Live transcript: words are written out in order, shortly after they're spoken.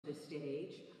the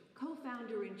stage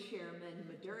co-founder and chairman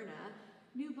Moderna,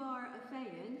 Noubar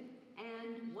Afeyan,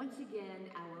 and once again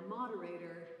our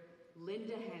moderator,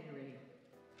 Linda Henry.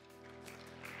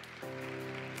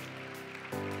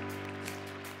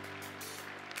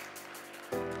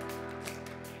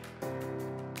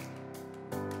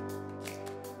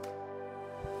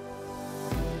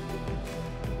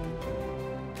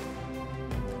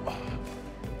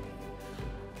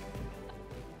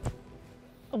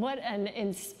 What an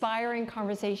inspiring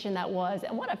conversation that was,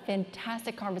 and what a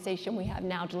fantastic conversation we have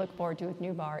now to look forward to with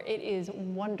Noubar. It is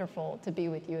wonderful to be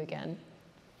with you again.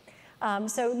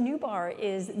 So Noubar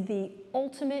is the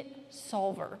ultimate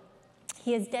solver.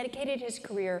 He has dedicated his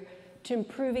career to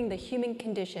improving the human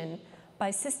condition by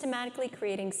systematically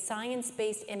creating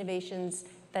science-based innovations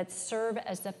that serve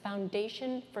as the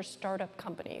foundation for startup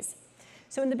companies.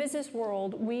 So in the business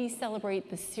world, we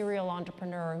celebrate the serial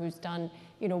entrepreneur who's done,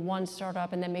 one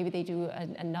startup, and then maybe they do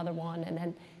another one, and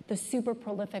then the super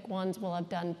prolific ones will have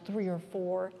done 3 or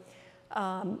 4.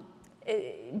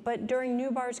 But during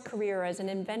Noubar's career as an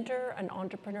inventor, an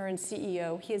entrepreneur, and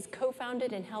CEO, he has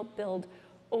co-founded and helped build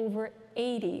over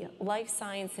 80 life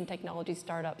science and technology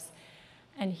startups,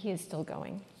 and he is still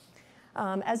going.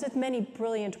 As with many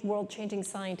brilliant, world-changing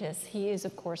scientists, he is,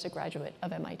 of course, a graduate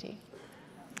of MIT.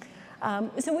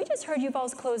 So we just heard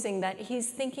Yuval's closing that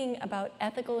he's thinking about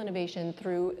ethical innovation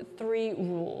through 3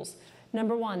 rules.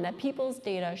 Number 1, that people's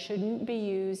data shouldn't be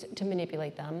used to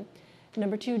manipulate them.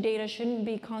 Number 2, data shouldn't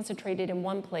be concentrated in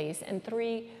one place. And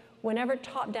 3, whenever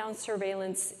top-down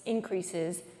surveillance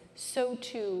increases, so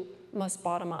too must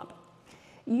bottom up.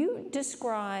 You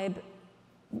describe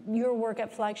your work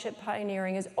at Flagship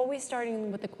Pioneering as always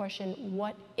starting with the question,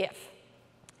 what if?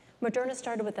 Moderna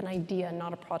started with an idea,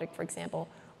 not a product, for example.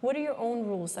 What are your own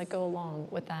rules that go along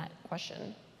with that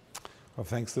question? Well,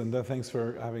 thanks, Linda. Thanks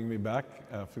for having me back.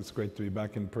 It's great to be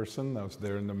back in person. I was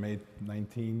there in the May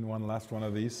 19 one, last one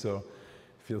of these, so it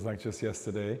feels like just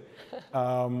yesterday.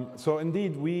 So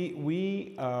indeed,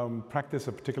 we practice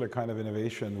a particular kind of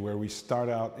innovation where we start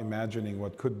out imagining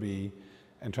what could be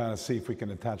and trying to see if we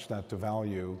can attach that to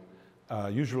value,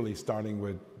 usually starting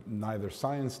with neither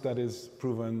science that is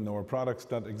proven, nor products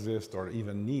that exist, or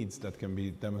even needs that can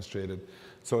be demonstrated.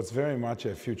 So it's very much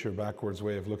a future backwards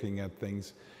way of looking at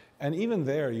things. And even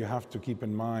there, you have to keep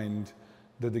in mind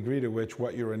the degree to which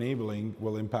what you're enabling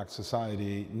will impact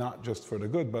society, not just for the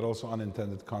good, but also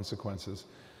unintended consequences.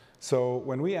 So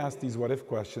when we ask these what if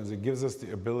questions, it gives us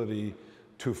the ability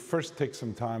to first take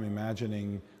some time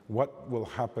imagining what will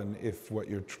happen if what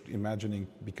you're imagining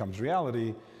becomes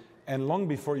reality. And long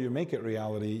before you make it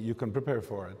reality, you can prepare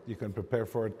for it. You can prepare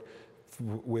for it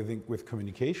with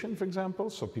communication, for example,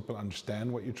 so people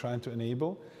understand what you're trying to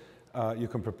enable. You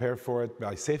can prepare for it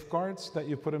by safeguards that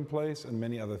you put in place and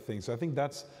many other things. So I think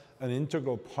that's an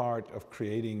integral part of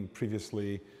creating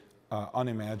previously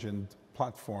unimagined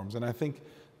platforms. And I think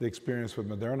the experience with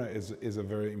Moderna is a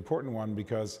very important one,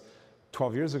 because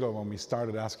 12 years ago when we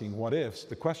started asking what ifs,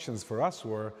 the questions for us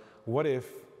were, what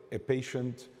if a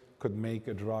patient could make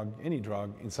a drug, any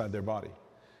drug, inside their body?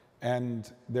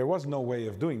 And there was no way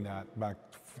of doing that back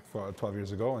 12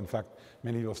 years ago. In fact,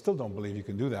 many people still don't believe you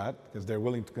can do that, because they're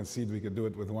willing to concede we could do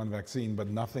it with one vaccine, but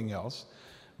nothing else.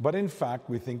 But in fact,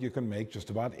 we think you can make just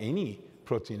about any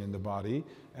protein in the body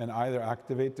and either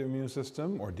activate the immune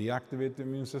system or deactivate the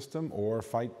immune system or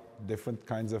fight different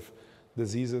kinds of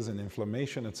diseases and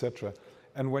inflammation, etc.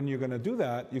 And when you're going to do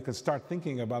that, you can start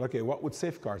thinking about, okay, what would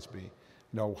safeguards be?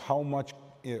 How much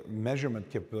measurement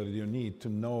capability do you need to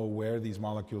know where these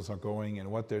molecules are going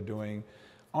and what they're doing,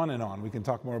 on and on. We can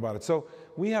talk more about it. So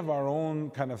we have our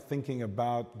own kind of thinking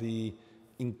about the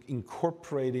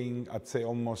incorporating, I'd say,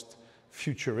 almost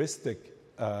futuristic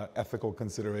ethical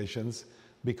considerations,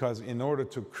 because in order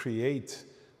to create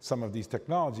some of these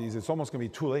technologies, it's almost going to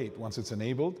be too late once it's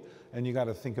enabled, and you got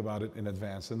to think about it in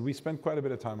advance. And we spend quite a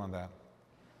bit of time on that.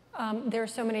 There are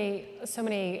so many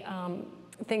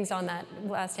things on that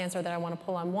last answer that I want to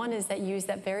pull on. One is that you use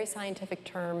that very scientific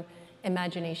term,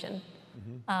 imagination.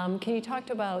 Mm-hmm. Can you talk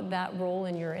about that role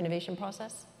in your innovation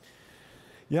process?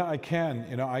 Yeah, I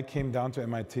can. I came down to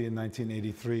MIT in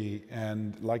 1983,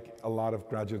 and like a lot of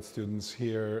graduate students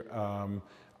here,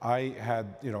 I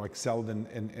had excelled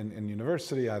in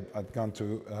university. I'd gone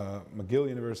to McGill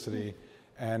University,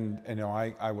 and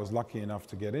I was lucky enough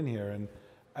to get in here. And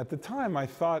at the time, I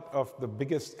thought of the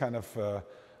biggest kind of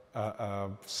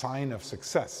sign of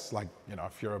success, like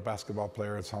if you're a basketball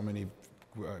player, it's how many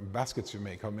baskets you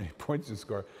make, how many points you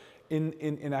score.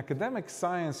 In academic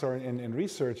science or in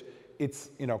research,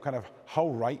 it's kind of how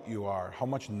right you are, how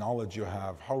much knowledge you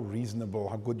have, how reasonable,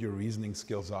 how good your reasoning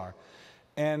skills are.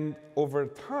 And over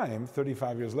time,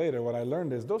 35 years later, what I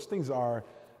learned is those things are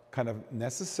kind of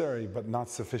necessary but not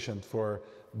sufficient for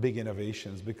big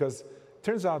innovations, because it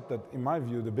turns out that, in my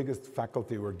view, the biggest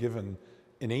faculty we're given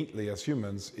innately as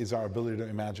humans is our ability to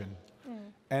imagine.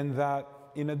 And that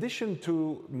in addition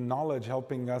to knowledge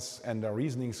helping us and our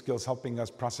reasoning skills helping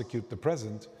us prosecute the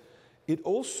present, it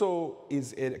also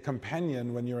is a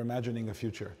companion when you're imagining a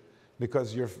future,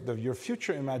 because your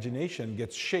future imagination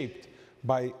gets shaped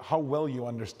by how well you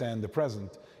understand the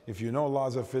present. If you know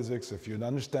laws of physics, if you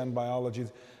understand biology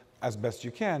as best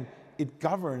you can, it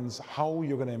governs how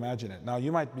you're going to imagine it. Now,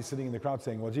 you might be sitting in the crowd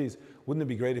saying, well, geez, wouldn't it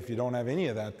be great if you don't have any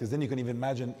of that? Because then you can even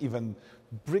imagine even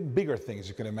bigger things.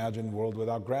 You can imagine a world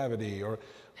without gravity.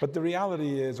 But the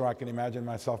reality is, or I can imagine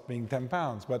myself being 10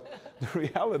 pounds. But the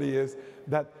reality is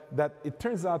that it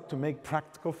turns out to make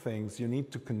practical things, you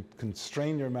need to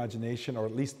constrain your imagination, or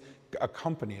at least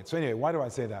accompany it. So anyway, why do I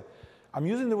say that? I'm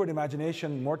using the word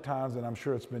imagination more times than I'm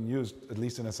sure it's been used, at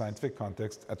least in a scientific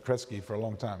context, at Kresge for a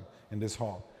long time in this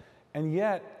hall. And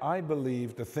yet, I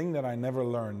believe the thing that I never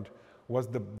learned was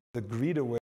the degree to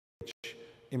which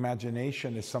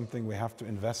imagination is something we have to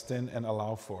invest in and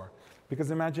allow for.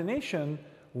 Because imagination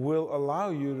will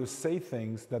allow you to say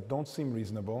things that don't seem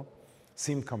reasonable,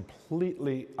 seem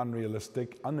completely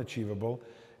unrealistic, unachievable,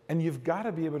 and you've got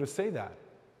to be able to say that.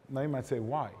 Now you might say,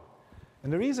 why?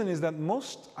 And the reason is that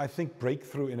most, I think,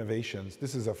 breakthrough innovations,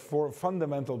 this is a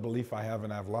fundamental belief I have,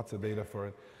 and I have lots of data for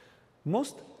it,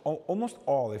 almost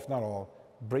all, if not all,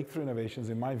 breakthrough innovations,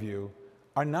 in my view,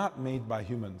 are not made by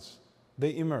humans.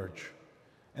 They emerge.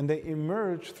 And they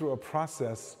emerge through a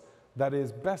process that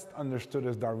is best understood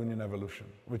as Darwinian evolution,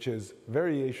 which is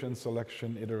variation,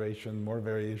 selection, iteration, more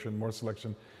variation, more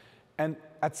selection. And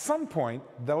at some point,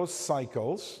 those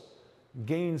cycles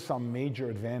gain some major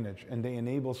advantage, and they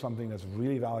enable something that's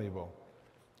really valuable.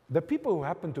 The people who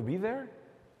happen to be there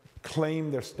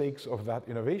claim their stakes of that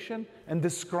innovation and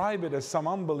describe it as some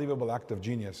unbelievable act of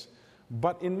genius.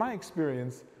 But in my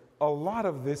experience, a lot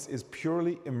of this is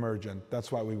purely emergent.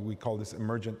 That's why we call this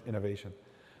emergent innovation.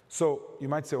 So you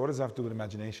might say, what does that have to do with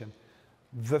imagination?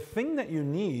 The thing that you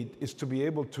need is to be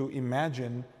able to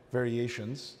imagine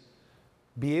variations,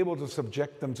 be able to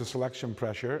subject them to selection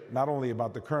pressure, not only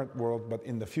about the current world, but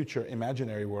in the future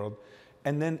imaginary world,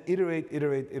 and then iterate,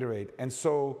 iterate, iterate. And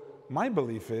so my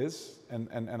belief is,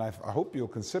 and I hope you'll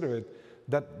consider it,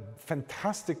 that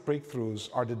fantastic breakthroughs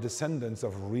are the descendants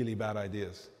of really bad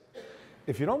ideas.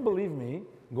 If you don't believe me,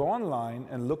 go online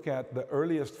and look at the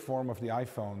earliest form of the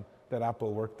iPhone that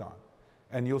Apple worked on.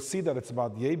 And you'll see that it's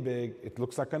about yay big, it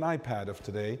looks like an iPad of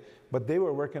today, but they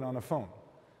were working on a phone.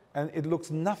 And it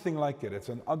looks nothing like it. It's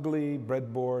an ugly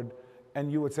breadboard,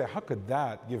 and you would say, how could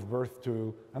that give birth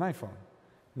to an iPhone?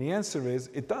 And the answer is,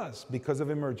 it does, because of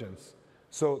emergence.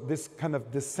 So this kind of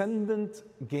descendant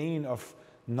gain of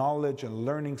knowledge and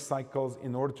learning cycles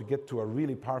in order to get to a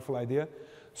really powerful idea.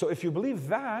 So if you believe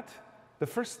that, the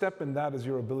first step in that is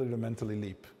your ability to mentally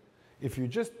leap. If you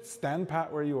just stand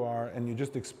pat where you are and you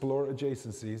just explore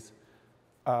adjacencies,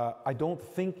 I don't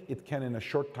think it can, in a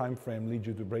short time frame, lead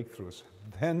you to breakthroughs.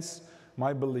 Hence,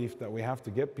 my belief that we have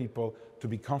to get people to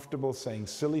be comfortable saying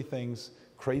silly things,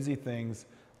 crazy things,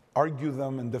 argue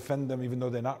them and defend them even though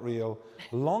they're not real,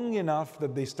 long enough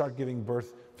that they start giving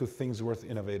birth to things worth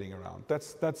innovating around.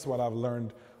 That's what I've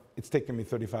learned. It's taken me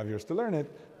 35 years to learn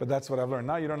it, but that's what I've learned.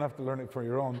 Now you don't have to learn it for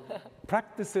your own.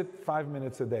 Practice it 5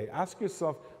 minutes a day. Ask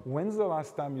yourself, when's the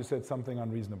last time you said something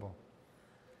unreasonable?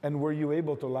 And were you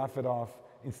able to laugh it off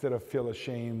instead of feel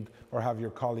ashamed or have your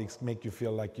colleagues make you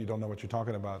feel like you don't know what you're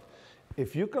talking about?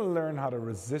 If you can learn how to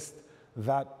resist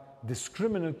that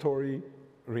discriminatory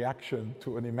reaction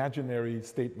to an imaginary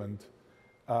statement,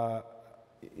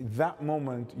 that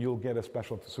moment you'll get a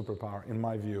special superpower, in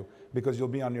my view, because you'll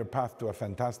be on your path to a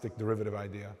fantastic derivative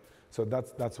idea. So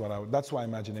that's why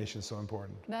imagination is so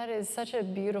important. That is such a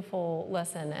beautiful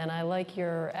lesson, and I like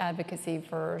your advocacy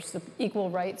for equal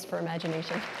rights for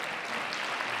imagination.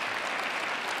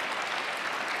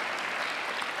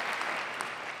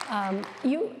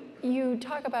 You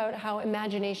talk about how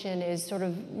imagination is sort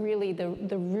of really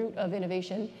the root of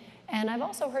innovation. And I've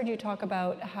also heard you talk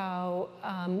about how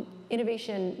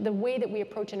innovation, the way that we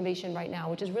approach innovation right now,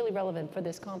 which is really relevant for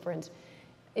this conference,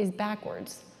 is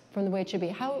backwards from the way it should be.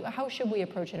 How should we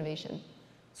approach innovation?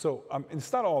 So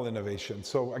it's not all innovation.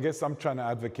 So I guess I'm trying to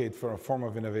advocate for a form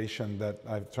of innovation that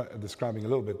I'm describing a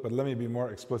little bit, but let me be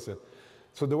more explicit.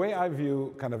 So the way I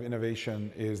view kind of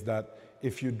innovation is that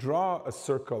if you draw a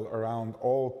circle around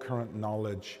all current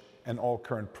knowledge and all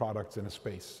current products in a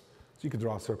space, so you could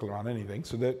draw a circle around anything,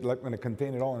 so that like going to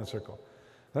contain it all in a circle.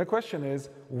 Then the question is,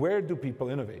 where do people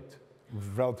innovate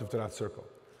relative to that circle?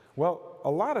 Well, a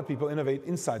lot of people innovate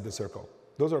inside the circle.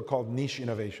 Those are called niche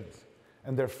innovations.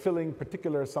 And they're filling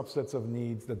particular subsets of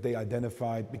needs that they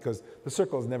identified because the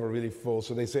circle is never really full.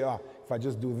 So they say, if I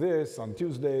just do this on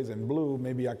Tuesdays and blue,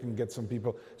 maybe I can get some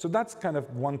people. So that's kind of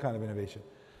one kind of innovation.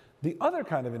 The other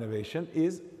kind of innovation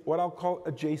is what I'll call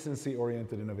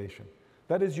adjacency-oriented innovation.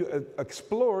 That is, you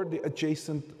explore the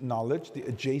adjacent knowledge, the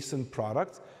adjacent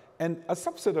products, and a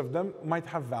subset of them might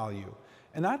have value.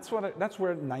 And that's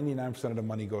where 99% of the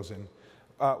money goes in.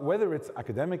 Whether it's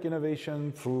academic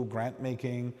innovation through grant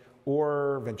making,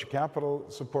 or venture capital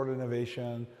supported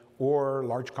innovation, or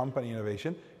large company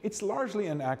innovation, it's largely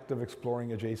an act of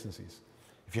exploring adjacencies.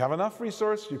 If you have enough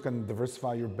resource, you can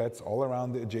diversify your bets all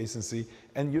around the adjacency,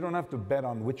 and you don't have to bet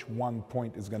on which one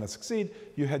point is going to succeed.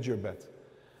 You hedge your bet.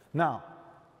 Now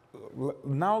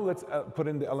let's put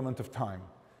in the element of time.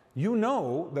 You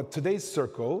know that today's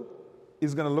circle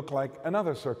is going to look like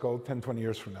another circle 10, 20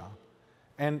 years from now.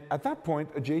 And at that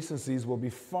point, adjacencies will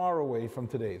be far away from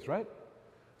today's, right?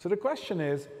 So the question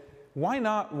is, why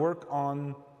not work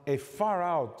on a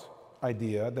far-out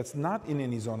idea that's not in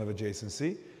any zone of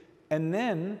adjacency, and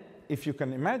then, if you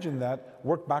can imagine that,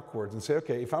 work backwards and say,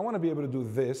 okay, if I want to be able to do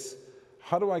this,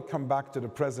 how do I come back to the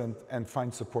present and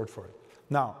find support for it?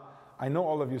 Now, I know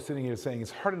all of you sitting here saying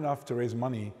it's hard enough to raise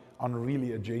money on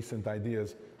really adjacent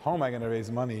ideas. How am I going to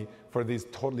raise money for these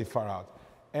totally far out?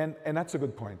 And that's a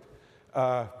good point.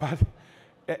 But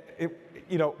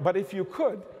if you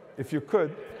could,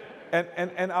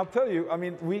 and I'll tell you, I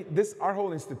mean, our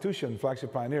whole institution,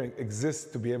 Flagship Pioneering,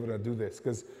 exists to be able to do this,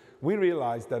 because we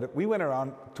realized that if we went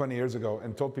around 20 years ago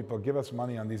and told people, give us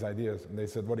money on these ideas, and they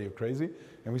said, what are you, crazy?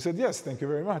 And we said, yes, thank you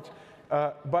very much.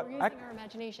 But we're using our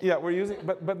imagination. Yeah, we're using,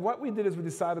 but what we did is we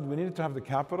decided we needed to have the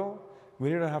capital, we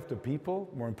needed to have the people,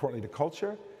 more importantly, the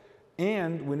culture,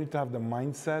 and we need to have the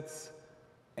mindsets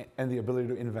and the ability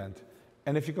to invent.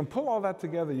 And if you can pull all that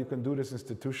together, you can do this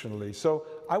institutionally. So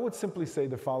I would simply say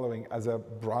the following as a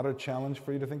broader challenge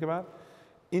for you to think about.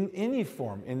 In any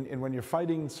form, when you're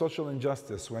fighting social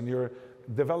injustice, when you're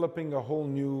developing a whole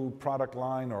new product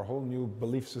line or a whole new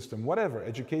belief system, whatever,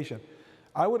 education,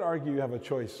 I would argue you have a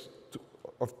choice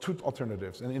of two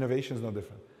alternatives, and innovation is no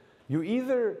different. You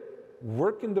either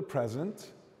work in the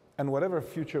present, and whatever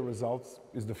future results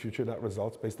is the future that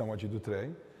results based on what you do today,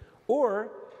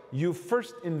 or you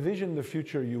first envision the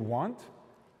future you want,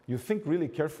 you think really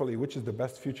carefully which is the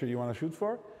best future you want to shoot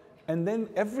for, and then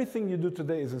everything you do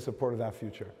today is in support of that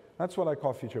future. That's what I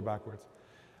call future backwards.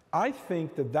 I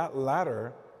think that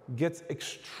latter gets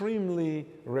extremely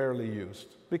rarely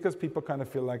used because people kind of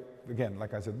feel like, again,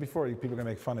 like I said before, people are going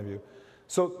to make fun of you.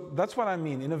 So that's what I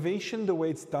mean. Innovation, the way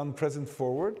it's done present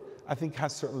forward, I think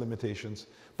has certain limitations.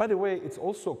 By the way, it's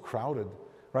also crowded,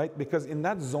 right? Because in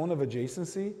that zone of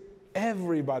adjacency,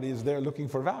 everybody is there looking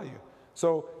for value.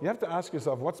 So you have to ask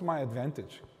yourself, what's my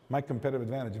advantage, my competitive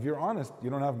advantage? If you're honest, you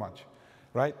don't have much,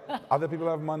 right? Other people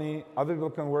have money, other people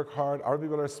can work hard, other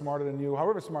people are smarter than you.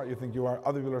 However smart you think you are,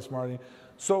 other people are smarter than you.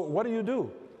 So what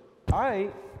do? I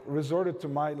resorted to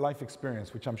my life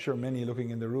experience, which I'm sure many looking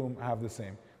in the room have the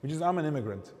same, which is I'm an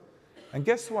immigrant. And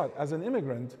guess what? As an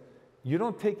immigrant, you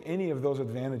don't take any of those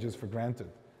advantages for granted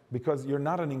because you're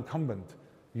not an incumbent.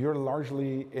 You're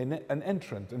largely an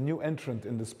entrant, a new entrant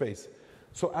in the space.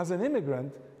 So as an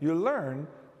immigrant, you learn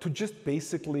to just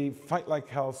basically fight like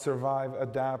hell, survive,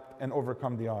 adapt, and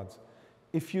overcome the odds.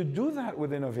 If you do that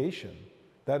with innovation,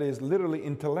 that is literally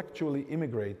intellectually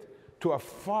immigrate to a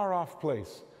far-off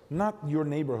place, not your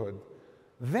neighborhood,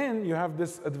 then you have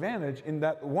this advantage in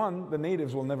that, one, the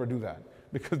natives will never do that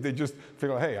because they just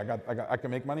figure, hey, I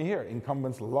can make money here.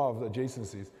 Incumbents love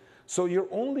adjacencies. So your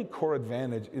only core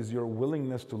advantage is your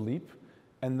willingness to leap,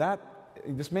 and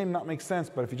this may not make sense,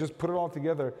 but if you just put it all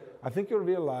together, I think you'll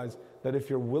realize that if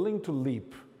you're willing to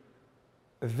leap,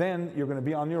 then you're going to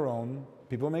be on your own,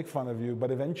 people make fun of you,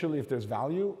 but eventually if there's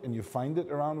value and you find it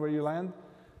around where you land,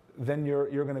 then you're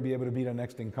going to be able to be the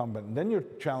next incumbent. And then your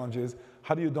challenge is,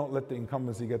 how do you don't let the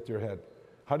incumbency get to your head?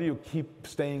 How do you keep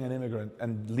staying an immigrant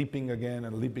and leaping again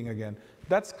and leaping again?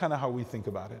 That's kind of how we think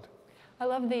about it. I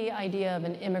love the idea of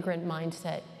an immigrant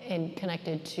mindset and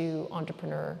connected to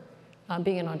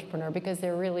being an entrepreneur, because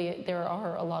there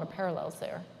are a lot of parallels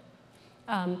there.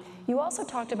 You also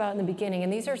talked about in the beginning,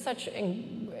 and these are such,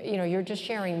 you're just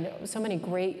sharing so many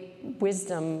great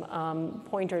wisdom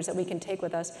pointers that we can take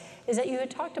with us, is that you had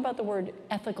talked about the word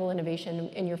ethical innovation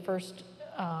in your first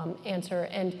answer,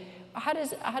 and how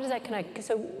does that connect?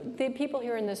 So the people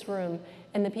here in this room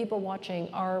and the people watching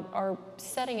are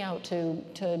setting out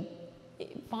to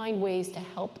find ways to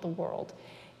help the world.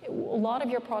 A lot of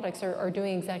your products are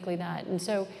doing exactly that. And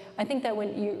so I think that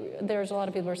there's a lot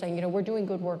of people who are saying, you know, we're doing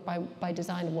good work by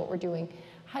design of what we're doing.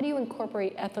 How do you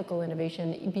incorporate ethical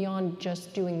innovation beyond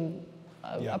just doing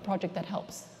a project that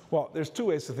helps? Well, there's two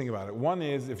ways to think about it. One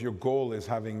is if your goal is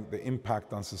having the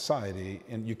impact on society,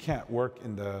 and you can't work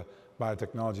in the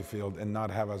biotechnology field and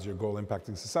not have as your goal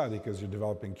impacting society because you're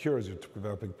developing cures, you're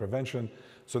developing prevention.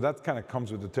 So that kind of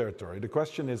comes with the territory. The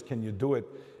question is, can you do it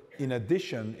in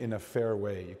addition in a fair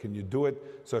way? Can you do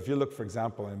it? So if you look, for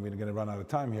example, and we're going to run out of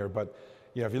time here, but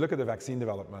yeah, if you look at the vaccine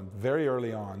development, very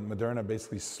early on, Moderna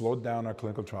basically slowed down our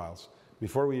clinical trials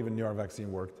before we even knew our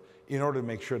vaccine worked in order to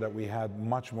make sure that we had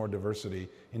much more diversity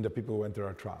in the people who went through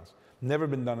our trials. Never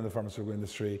been done in the pharmaceutical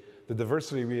industry. The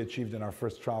diversity we achieved in our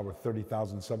first trial with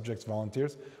 30,000 subjects,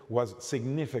 volunteers, was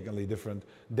significantly different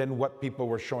than what people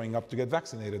were showing up to get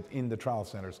vaccinated in the trial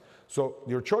centers. So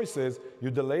your choice is,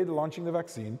 you delayed launching the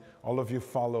vaccine. All of you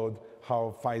followed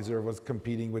how Pfizer was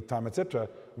competing with time, et cetera.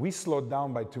 We slowed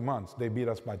down by 2 months. They beat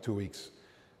us by 2 weeks.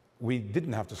 We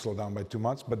didn't have to slow down by 2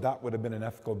 months, but that would have been an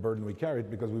ethical burden we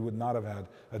carried because we would not have had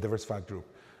a diversified group.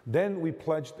 Then we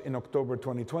pledged in October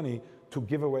 2020 to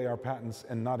give away our patents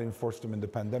and not enforce them in the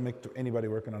pandemic to anybody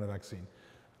working on a vaccine.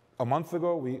 A month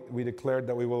ago, we declared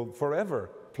that we will forever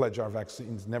pledge our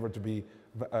vaccines never to be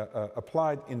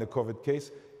applied in the COVID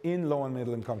case in low and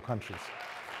middle income countries.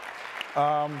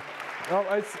 No,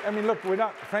 I mean, look,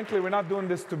 frankly, we're not doing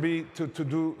this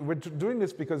we're doing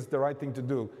this because it's the right thing to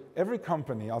do. Every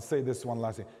company, I'll say this one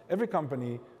last thing, every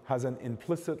company has an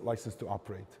implicit license to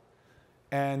operate.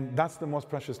 And that's the most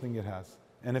precious thing it has.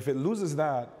 And if it loses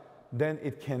that, then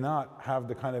it cannot have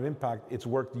the kind of impact it's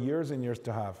worked years and years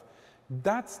to have.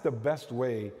 That's the best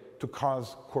way to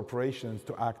cause corporations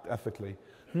to act ethically.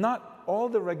 Not all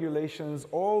the regulations,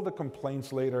 all the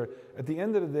complaints later. At the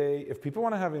end of the day, if people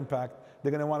want to have impact,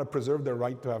 they're going to want to preserve their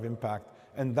right to have impact.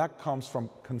 And that comes from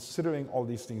considering all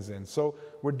these things in. So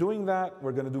we're doing that.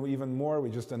 We're going to do even more. We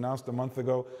just announced a month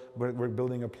ago, we're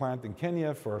building a plant in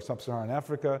Kenya for sub-Saharan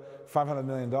Africa. $500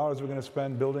 million we're going to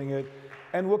spend building it.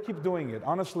 And we'll keep doing it.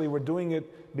 Honestly, we're doing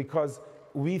it because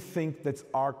we think that's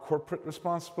our corporate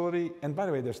responsibility. And by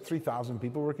the way, there's 3,000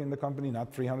 people working in the company,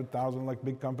 not 300,000 like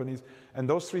big companies. And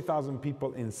those 3,000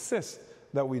 people insist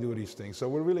that we do these things. So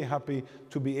we're really happy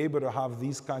to be able to have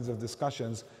these kinds of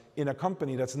discussions in a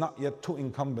company that's not yet too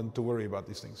incumbent to worry about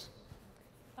these things.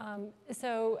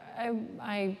 So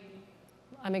I'm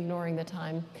ignoring the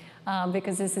time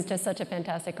because this is just such a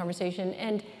fantastic conversation.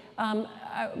 And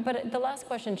but the last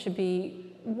question should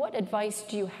be, what advice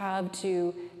do you have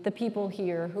to the people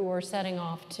here who are setting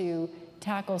off to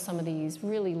tackle some of these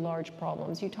really large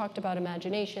problems? You talked about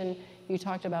imagination. You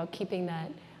talked about keeping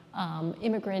that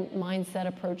immigrant mindset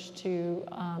approach to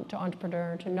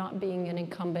entrepreneur, to not being an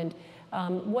incumbent.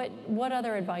 What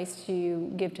other advice do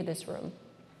you give to this room?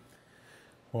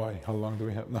 Why? How long do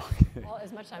we have? No. Well,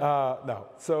 as much time. No.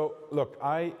 So look,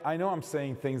 I know I'm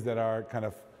saying things that are kind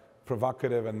of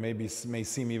provocative and maybe may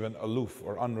seem even aloof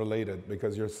or unrelated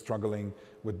because you're struggling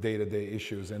with day-to-day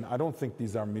issues. And I don't think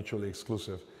these are mutually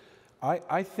exclusive.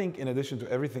 I think in addition to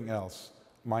everything else,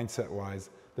 mindset-wise,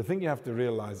 the thing you have to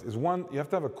realize is, one, you have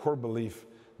to have a core belief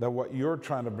that what you're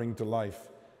trying to bring to life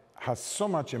has so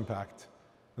much impact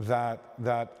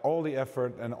that all the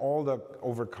effort and all the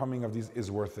overcoming of these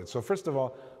is worth it. So first of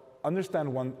all,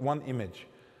 understand one image.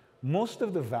 Most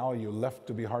of the value left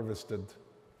to be harvested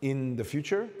in the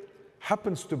future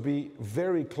happens to be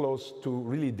very close to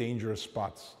really dangerous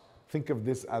spots. Think of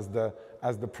this as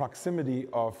the proximity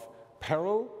of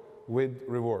peril with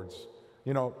rewards.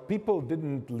 You know, people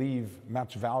didn't leave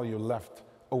much value left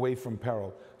away from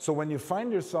peril. So when you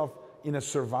find yourself in a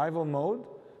survival mode,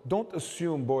 don't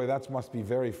assume, boy, that must be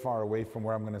very far away from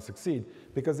where I'm going to succeed.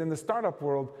 Because in the startup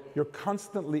world, you're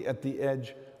constantly at the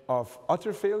edge of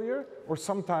utter failure or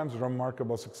sometimes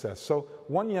remarkable success. So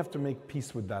one, you have to make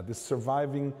peace with that, this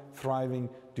surviving, thriving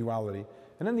duality.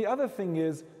 And then the other thing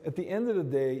is, at the end of the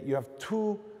day, you have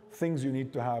two things you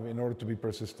need to have in order to be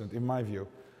persistent, in my view.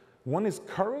 One is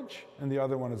courage, and the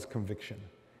other one is conviction.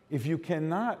 If you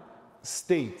cannot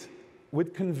state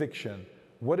with conviction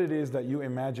what it is that you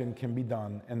imagine can be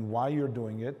done and why you're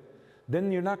doing it,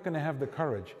 then you're not going to have the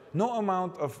courage. No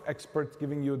amount of experts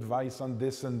giving you advice on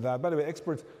this and that. By the way,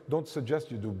 experts don't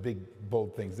suggest you do big,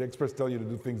 bold things. The experts tell you to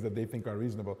do things that they think are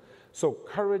reasonable. So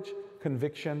courage,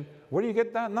 conviction, where do you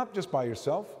get that? Not just by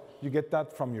yourself. You get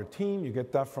that from your team. You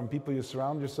get that from people you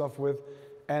surround yourself with.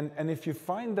 And if you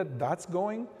find that that's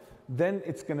going, then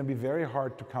it's going to be very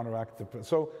hard to counteract the.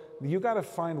 So you got to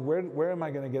find where am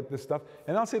I going to get this stuff?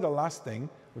 And I'll say the last thing,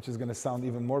 which is going to sound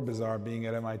even more bizarre being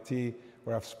at MIT,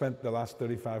 where I've spent the last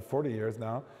 35, 40 years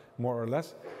now, more or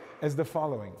less. is the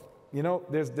following. You know,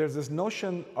 there's this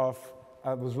notion of,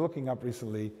 I was looking up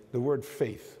recently, the word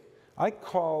faith. I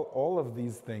call all of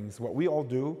these things, what we all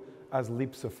do, as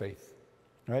leaps of faith,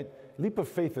 right? Leap of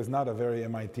faith is not a very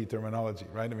MIT terminology,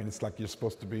 right? I mean, it's like you're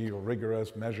supposed to be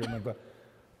rigorous measurement, but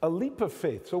a leap of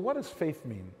faith. So what does faith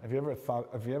mean? Have you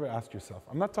ever asked yourself?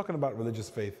 I'm not talking about religious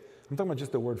faith. I'm talking about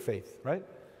just the word faith, right?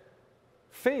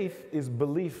 Faith is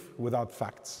belief without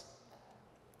facts.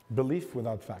 Belief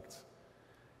without facts.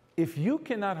 If you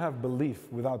cannot have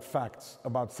belief without facts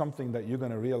about something that you're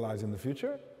going to realize in the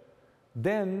future,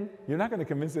 then you're not going to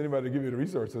convince anybody to give you the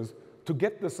resources to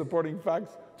get the supporting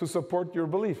facts to support your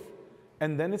belief.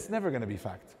 And then it's never going to be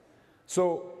fact.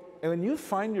 So when you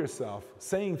find yourself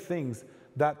saying things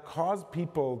that cause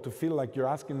people to feel like you're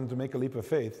asking them to make a leap of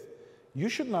faith, you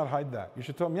should not hide that. You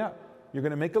should tell them, yeah, you're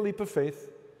going to make a leap of faith.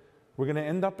 We're going to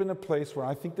end up in a place where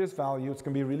I think there's value. It's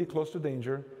going to be really close to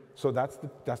danger. So that's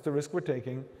the risk we're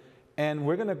taking. And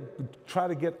we're going to try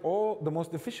to get the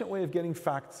most efficient way of getting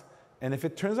facts. And if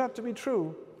it turns out to be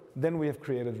true, then we have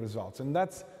created results. And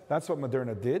that's what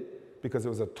Moderna did, because it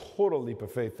was a total leap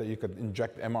of faith that you could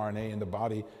inject mRNA in the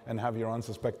body and have your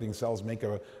unsuspecting cells make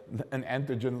an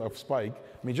antigen of spike.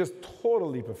 I mean, just total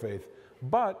leap of faith.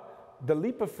 But the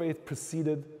leap of faith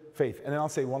preceded faith. And then I'll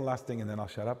say one last thing and then I'll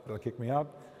shut up. They'll kick me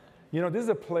out. You know, this is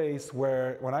a place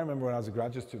where, when I remember when I was a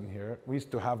graduate student here, we used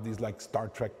to have these like Star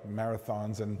Trek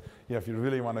marathons, and you know, if you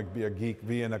really want to be a geek,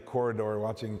 be in a corridor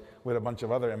watching with a bunch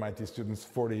of other MIT students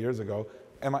 40 years ago,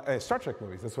 Star Trek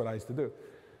movies, that's what I used to do.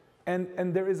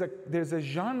 And there's a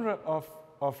genre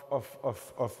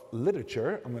of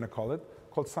literature, I'm going to call it,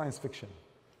 called science fiction.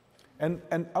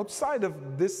 And outside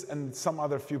of this and some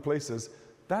other few places,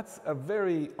 that's a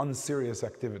very unserious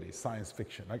activity, science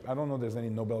fiction. Like, I don't know there's any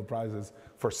Nobel Prizes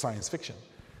for science fiction.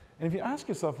 And if you ask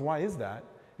yourself, why is that?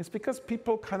 It's because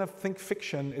people kind of think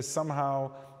fiction is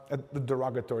somehow a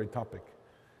derogatory topic.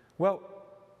 Well,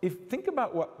 think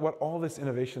about what all this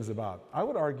innovation is about. I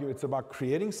would argue it's about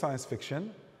creating science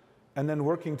fiction and then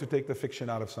working to take the fiction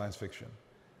out of science fiction.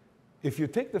 If you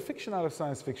take the fiction out of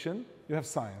science fiction, you have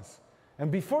science. And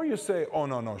before you say, oh,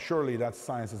 no, surely that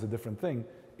science is a different thing,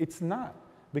 it's not.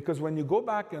 Because when you go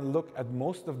back and look at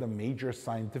most of the major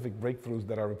scientific breakthroughs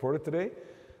that are reported today,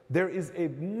 there is a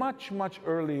much, much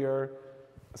earlier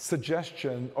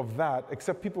suggestion of that,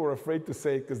 except people were afraid to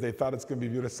say it because they thought it's going to be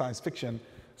viewed as science fiction.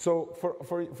 So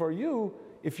for you,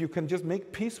 if you can just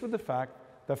make peace with the fact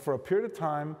that for a period of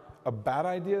time, a bad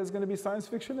idea is going to be science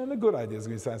fiction and a good idea is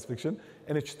going to be science fiction,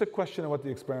 and it's just a question of what the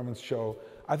experiments show,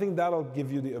 I think that'll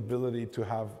give you the ability to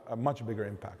have a much bigger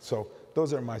impact. So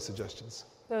those are my suggestions.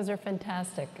 Those are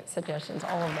fantastic suggestions,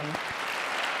 all of them.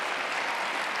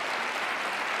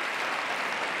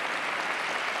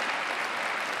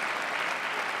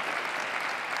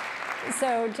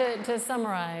 So to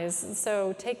summarize,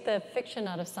 so take the fiction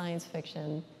out of science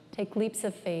fiction, take leaps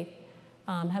of faith,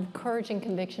 have courage and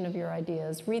conviction of your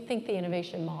ideas, rethink the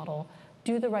innovation model,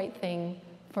 do the right thing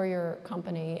for your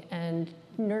company, and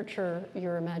nurture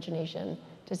your imagination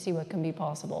to see what can be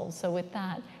possible. So with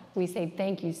that, we say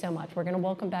thank you so much. We're going to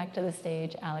welcome back to the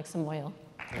stage Alex Samoil.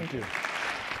 Thank you.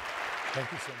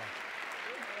 Thank you so much.